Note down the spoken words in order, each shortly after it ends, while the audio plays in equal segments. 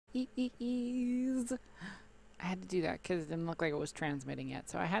I had to do that because it didn't look like it was transmitting yet,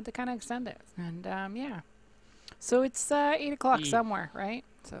 so I had to kind of extend it. And yeah, so it's 8 o'clock somewhere, right?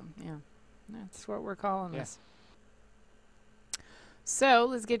 So yeah, that's what we're calling this. So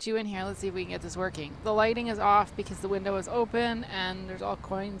let's get you in here. Let's see if we can get this working. The lighting is off because the window is open, and there's all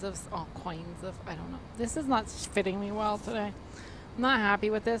kinds of I don't know. This is not fitting me well today. I'm not happy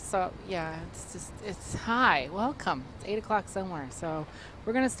with this, so yeah, it's hi, welcome. It's 8 o'clock somewhere, so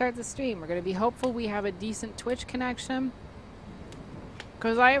we're gonna start the stream. We're gonna be hopeful we have a decent Twitch connection,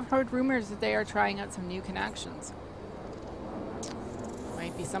 because I have heard rumors that they are trying out some new connections.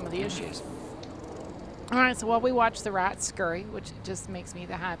 Might be some of the issues. All right, so while we watch the rats scurry, which just makes me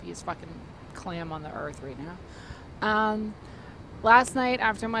the happiest fucking clam on the earth right now. Last night,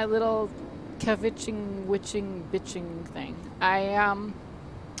 after my little kavitching, witching, bitching thing, I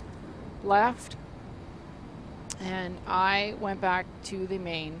left and I went back to the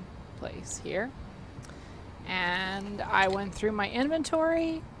main place here. And I went through my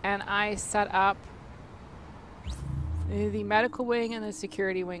inventory and I set up the medical wing and the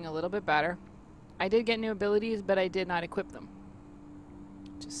security wing a little bit better. I did get new abilities, but I did not equip them.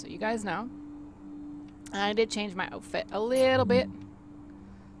 Just so you guys know. And I did change my outfit a little bit.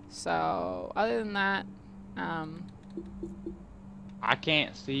 So, other than that, I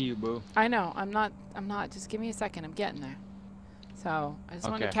can't see you, boo. I know, I'm not, just give me a second, I'm getting there. So, I just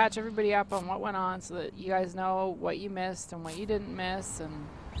wanted to catch everybody up on what went on so that you guys know what you missed and what you didn't miss and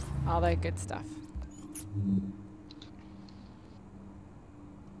all that good stuff.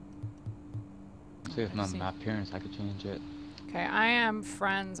 See if my appearance, I could change it. Okay, I am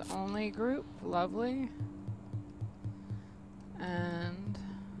friends only group. Lovely. And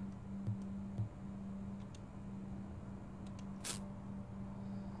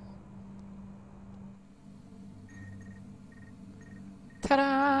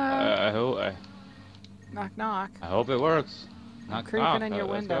ta-da! Knock knock. I hope it works. I'm creeping in your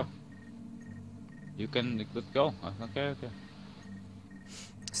window. You can, let's go. Okay.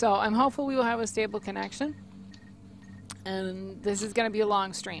 So I'm hopeful we will have a stable connection, and this is going to be a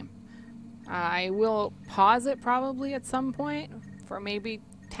long stream. I will pause it probably at some point for maybe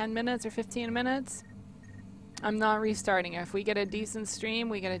 10 minutes or 15 minutes. I'm not restarting it. If we get a decent stream,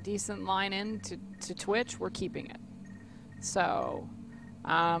 we get a decent line in to Twitch, we're keeping it. So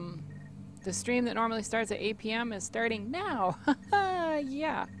the stream that normally starts at 8 p.m. is starting now.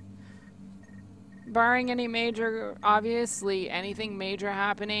 Yeah. Barring any major, obviously, anything major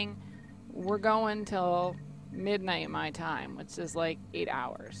happening, we're going till midnight my time, which is like 8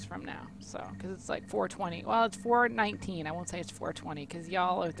 hours from now. So, because it's like 4:20. Well, it's 4:19. I won't say it's 4:20 because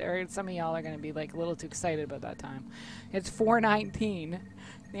y'all out there, some of y'all are going to be like a little too excited about that time. It's 4:19 in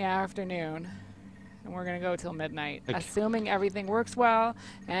the afternoon, and we're going to go till midnight, assuming everything works well.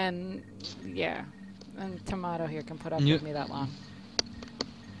 And yeah, and Tomato here can put up with me that long.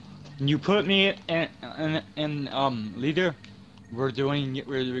 You put me in leader. We're going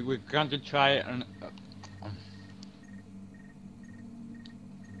to try it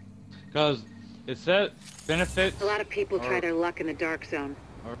because it says benefits. A lot of people try their luck in the dark zone.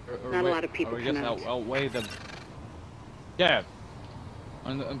 Not a lot of people come out. Outweigh the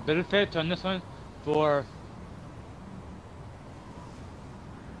on the benefits on this one for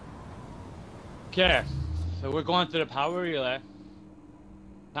so we're going to the power relay.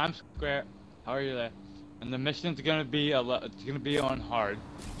 Times Square, how are you there? And the mission's gonna be it's gonna be on hard.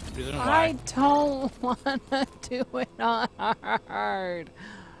 I don't wanna do it on hard.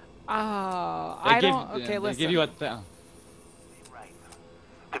 Oh, I don't. Okay, listen. They give you a the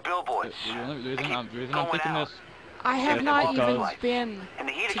billboards. The reason I'm thinking this. I have not even been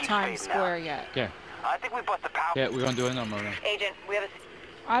to Times Square yet. Okay. I think we bust the power. Yeah, we're gonna do it no more. Agent, we have a.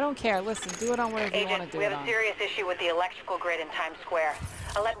 I don't care. Listen, do it on whatever you want to do we it have on. a serious issue with the electrical grid in Times Square.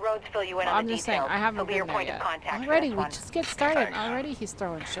 I'll let Rhodes fill you in on the details. I'm just saying, I haven't been there yet. Already, we just get started. Already, he's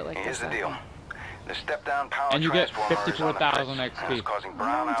throwing shit like this. Here's the deal. The step-down power and you get transformer 54,000 is XP. causing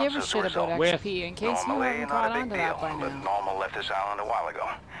I don't give a shit about XP, in case you haven't caught on to that by But now. Normal left this island a while ago.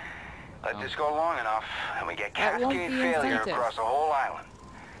 Let this go long enough, and we get That won't cascade be failure incentive. across the whole island.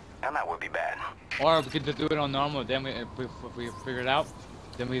 And that would be bad. Or we could just do it on normal. Then if we figure it out,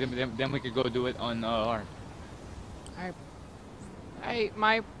 then we could go do it on hard.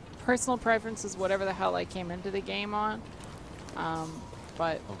 My personal preference is whatever the hell I came into the game on.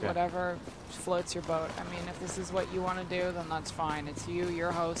 But whatever floats your boat. I mean, if this is what you want to do, then that's fine. It's you.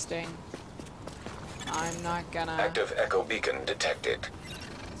 You're hosting. I'm not gonna. Active echo beacon detected.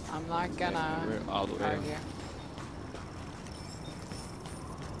 I'm not gonna argue.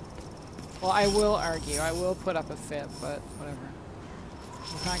 Well, I will argue. I will put up a fit, but whatever.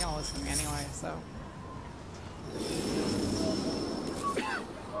 He's not gonna listen to me anyway, so.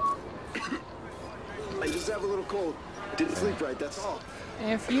 I just have a little cold. Didn't sleep right, that's all.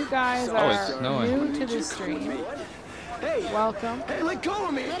 If you guys it's are snowing. new to the stream, Hey, welcome. hey, let go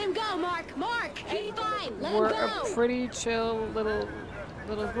of me! Let him go, Mark. Mark, he's fine. Let We're him go. a pretty chill little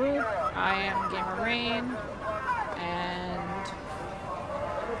group. I am Gamer Rain, and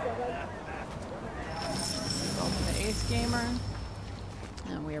the Ace Gamer,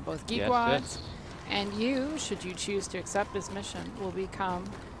 and we are both geekwads. Yes. And you, should you choose to accept this mission, will become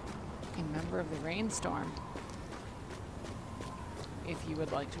a member of the Rainstorm. If you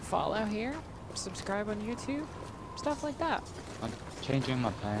would like to follow here, subscribe on YouTube, stuff like that. I'm changing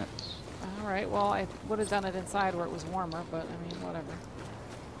my pants. All right. Well, I would have done it inside where it was warmer, but I mean, whatever.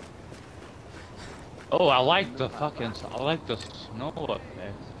 Oh, I like the snow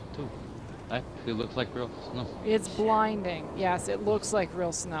effect too. Actually looks like real snow. It's blinding. Yes, it looks like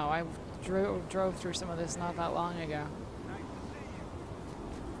real snow. I drove through some of this not that long ago.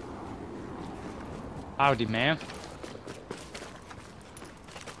 Howdy, man.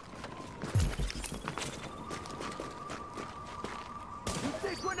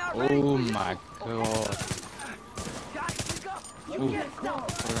 Oh my god. Ooh.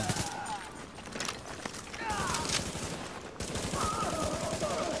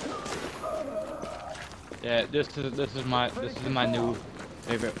 Yeah, this is my new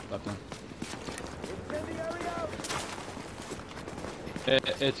favorite weapon.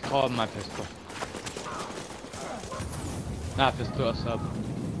 It's called my pistol. Not pistol, a sub.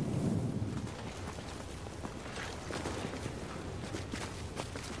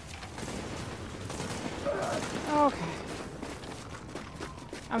 Okay.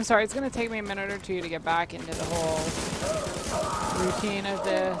 I'm sorry, it's going to take me a minute or two to get back into the whole routine of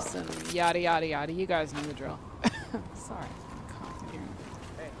this and yada yada yada. You guys know the drill. Sorry.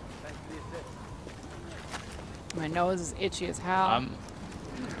 My nose is itchy as hell.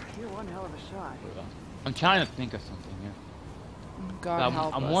 You're one hell of a shot. I'm trying to think of something here. God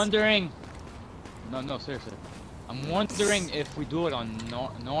help I'm us. wondering. No, seriously. I'm wondering if we do it on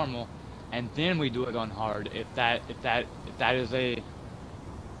normal, and then we do it on hard. If that is a.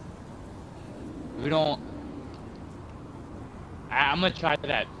 We don't. I'm gonna try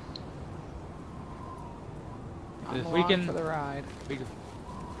that. I'm If along we can. for the ride. We can,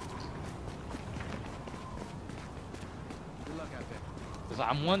 Cause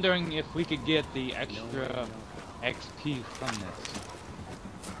I'm wondering if we could get the extra XP from this.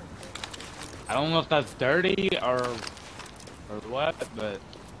 I don't know if that's dirty or what, but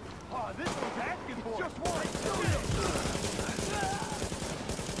Oh, this one's asking for just one.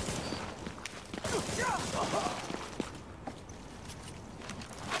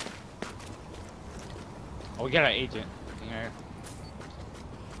 oh, we got an agent here.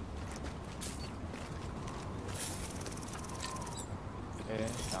 Okay,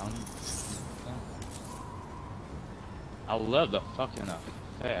 down. I love the fucking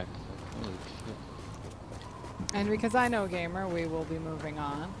effect. Holy shit. And because I know Gamer, we will be moving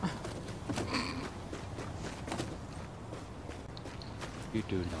on. You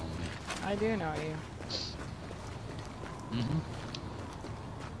do know me. I do know you. Mm-hmm.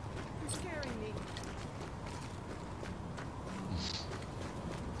 You're scaring me.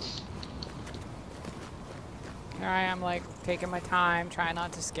 Here I am, like, taking my time, trying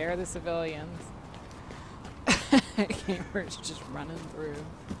not to scare the civilians. Gamer's just running through.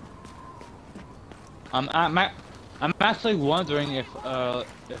 I'm actually wondering if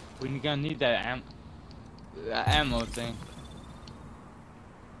we're gonna need that ammo thing.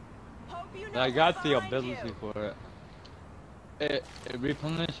 Hope you know I got what's the behind ability you. for it. It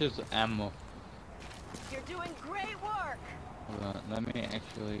replenishes ammo. You're doing great work. Hold on, let me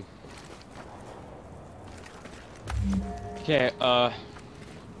actually. Okay,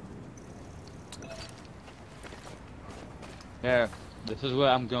 here, this is what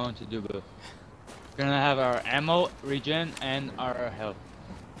I'm going to do. We're gonna have our ammo, regen, and our health.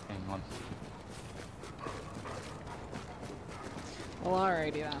 Hang on. Well,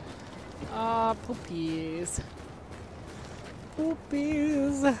 alrighty then. Ah, poopies.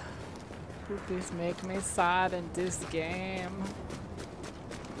 Poopies. Poopies make me sad in this game.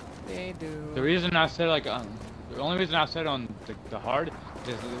 They do. The reason I said the only reason I said on the hard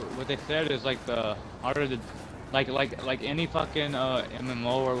is what they said is like the harder the like any fucking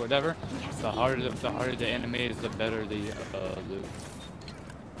MMO or whatever, the harder the enemy is, the better the loot.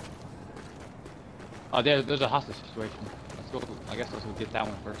 Oh, there's a hostage situation. Let's go. I guess let's go get that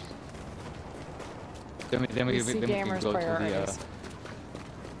one first. Then we see can Gamer's go to the. priorities.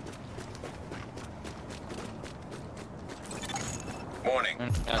 Warning.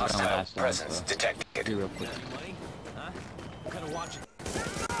 Hostile presence detected. Be real quick.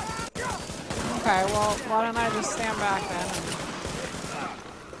 Okay, well, why don't I just stand back then?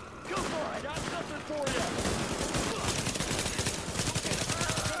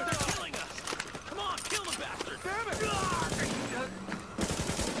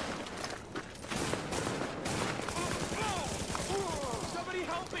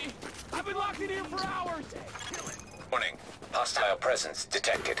 Warning. Hostile presence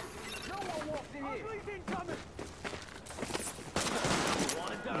detected.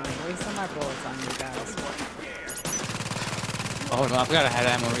 I'm wasting my bullets on you guys. Oh no, I forgot I had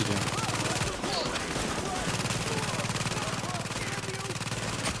ammo regen.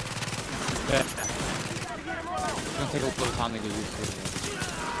 Yeah. It's gonna take a little time to get used to it.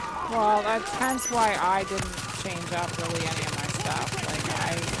 Well, that's hence why I didn't change up really any of my stuff. Like,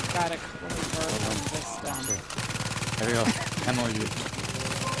 I got a complete version just, There we go. Ammo regen.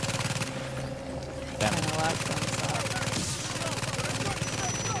 kind of left them, so.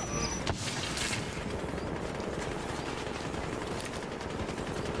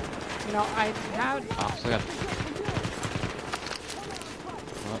 You know, I had... Oh, so I got...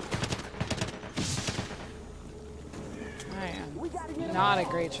 I am not a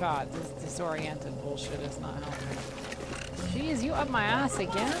great shot. This disoriented bullshit is not helping. Jeez, you up my ass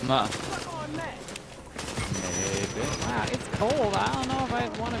again? Maybe. Wow, it's cold. I don't know if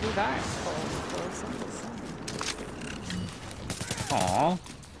I'd want to be that cold. Aww.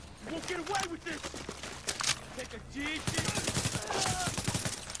 Won't get away with this. Take a deep.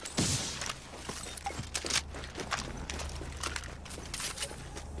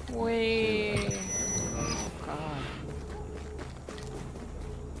 Wait. Oh, God.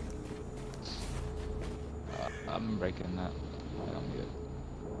 I'm breaking that. I'm good.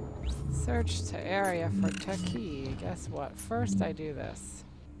 Search to area for Taki. Guess what? First I do this.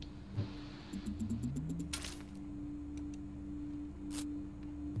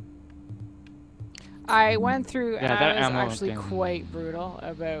 I went through and that I was ammo actually thing. quite brutal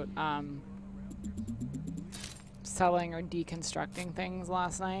about selling or deconstructing things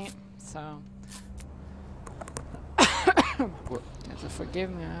last night, so What? so forgive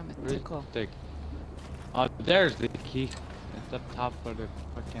me, I'm a tickle. Take. Oh, there's the key. It's up top of the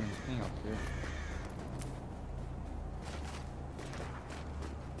fucking thing up here.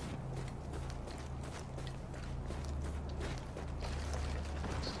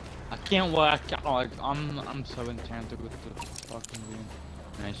 I can't wait. I'm so enchanted with the fucking game.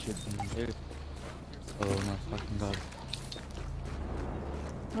 Nice shit from here. Oh my fucking god.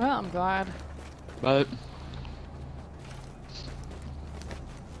 Well, I'm glad. But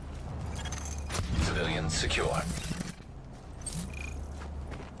Civilians secure.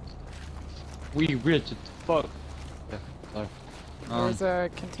 we rich as fuck. Yeah, sorry. There's a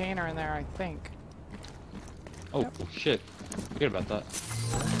container in there, I think. Oh shit. Forget about that.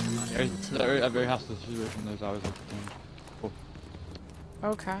 Every hostile situation there's always a container. Cool.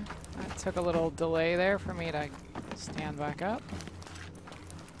 Okay. That took a little delay there for me to stand back up.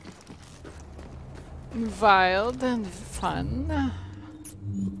 Wild and fun.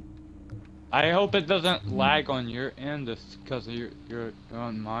 I hope it doesn't lag on your end just because you're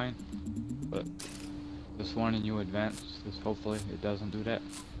on mine. But just warning you advance, just hopefully it doesn't do that.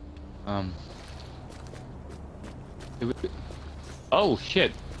 Oh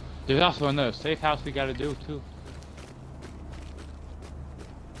shit! There's also another safe house we gotta do too.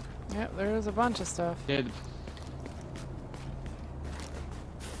 Yep, there is a bunch of stuff. Here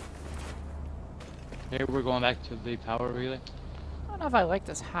we're going back to the power relay. I don't know if I like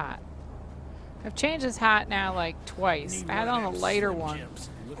this hat. I've changed this hat now like twice. I had on a lighter one,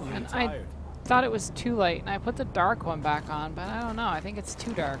 and I thought it was too light, and I put the dark one back on, but I don't know. I think it's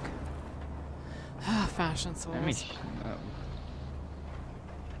too dark. Fashion souls.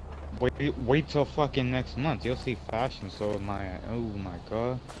 Wait till fucking next month. You'll see fashion. So oh my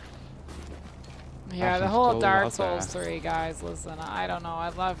god. Yeah, the Fashion's whole cold Dark out Souls there. 3, guys, listen, I don't know. I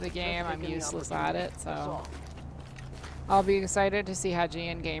love the game. I'm useless at it, so I'll be excited to see how G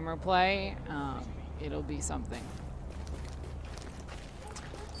and Gamer play. It'll be something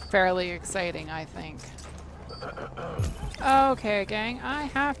fairly exciting, I think. Okay, gang, I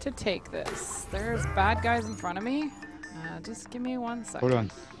have to take this. There's bad guys in front of me. Just give me 1 second. Hold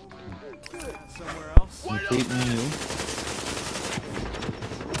on. Somewhere else. Complete menu.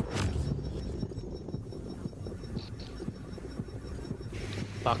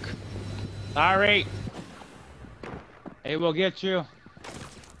 Fuck. Sorry. It will get you.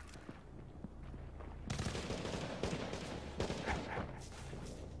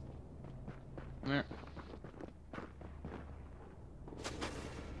 Come here.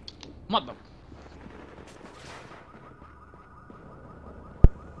 Mother.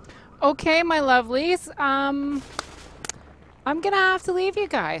 Okay, my lovelies. I'm gonna have to leave you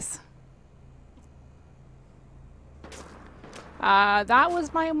guys. That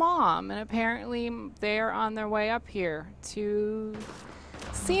was my mom, and apparently they're on their way up here to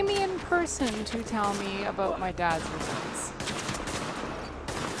see me in person to tell me about my dad's results.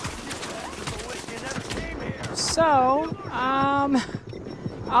 So,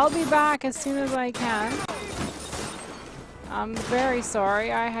 I'll be back as soon as I can. I'm very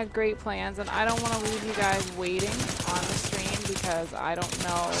sorry. I had great plans, and I don't want to leave you guys waiting on the stream because I don't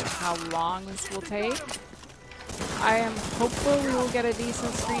know how long this will take. I am hopeful we will get a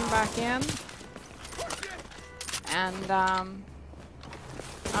decent stream back in. And,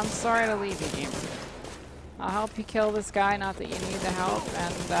 I'm sorry to leave you, gamer. I'll help you kill this guy, not that you need the help,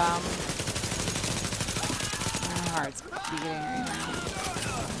 and, my heart's beating right now.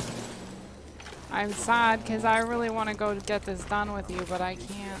 I'm sad because I really want to go get this done with you, but I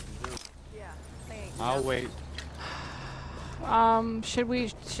can't. I'll wait.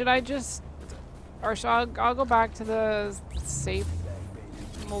 Should I just, or I'll go back to the safe.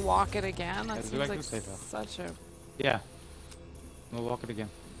 We'll walk it again. That seems like such a. Yeah. We'll walk it again.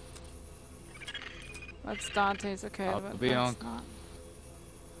 That's Dante's. Okay, but that's not.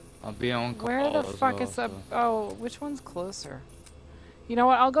 I'll be on call. Where the fuck is the? Oh, which one's closer? You know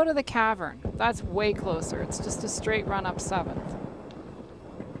what? I'll go to the cavern. That's way closer. It's just a straight run up 7th.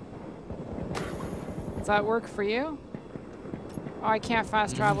 Does that work for you? Oh, I can't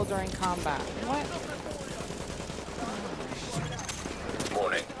fast travel during combat. What?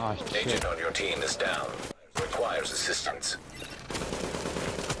 Warning. Oh, Agent on your team is down. Requires assistance.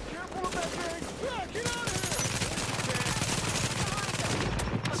 Careful with that thing! Yeah, get out of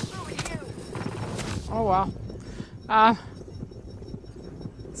here! Oh well.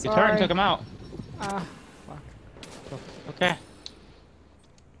 Your turn took him out. Fuck. Okay.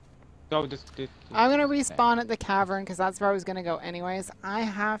 Go, I'm gonna respawn at the cavern because that's where I was gonna go anyways. I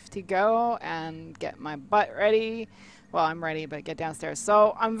have to go and get my butt ready. Well, I'm ready, but get downstairs.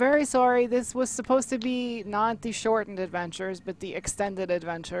 So I'm very sorry. This was supposed to be not the shortened adventures, but the extended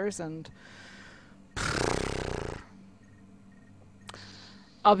adventures, and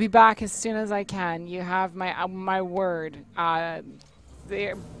I'll be back as soon as I can. You have my word.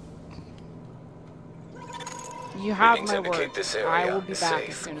 You have my word. I will be back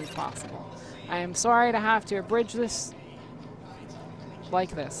as soon as possible. I am sorry to have to abridge this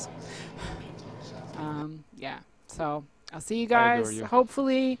like this. Yeah. So I'll see you guys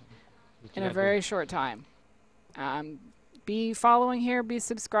hopefully in a very short time. Be following here. Be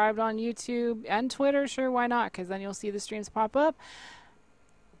subscribed on YouTube and Twitter. Sure, why not? Because then you'll see the streams pop up.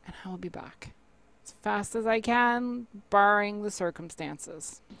 And I will be back as fast as I can, barring the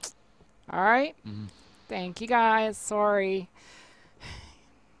circumstances. All right? Mm-hmm. Thank you, guys. Sorry.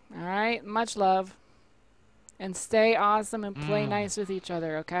 All right? Much love. And stay awesome and play nice with each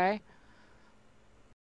other, okay?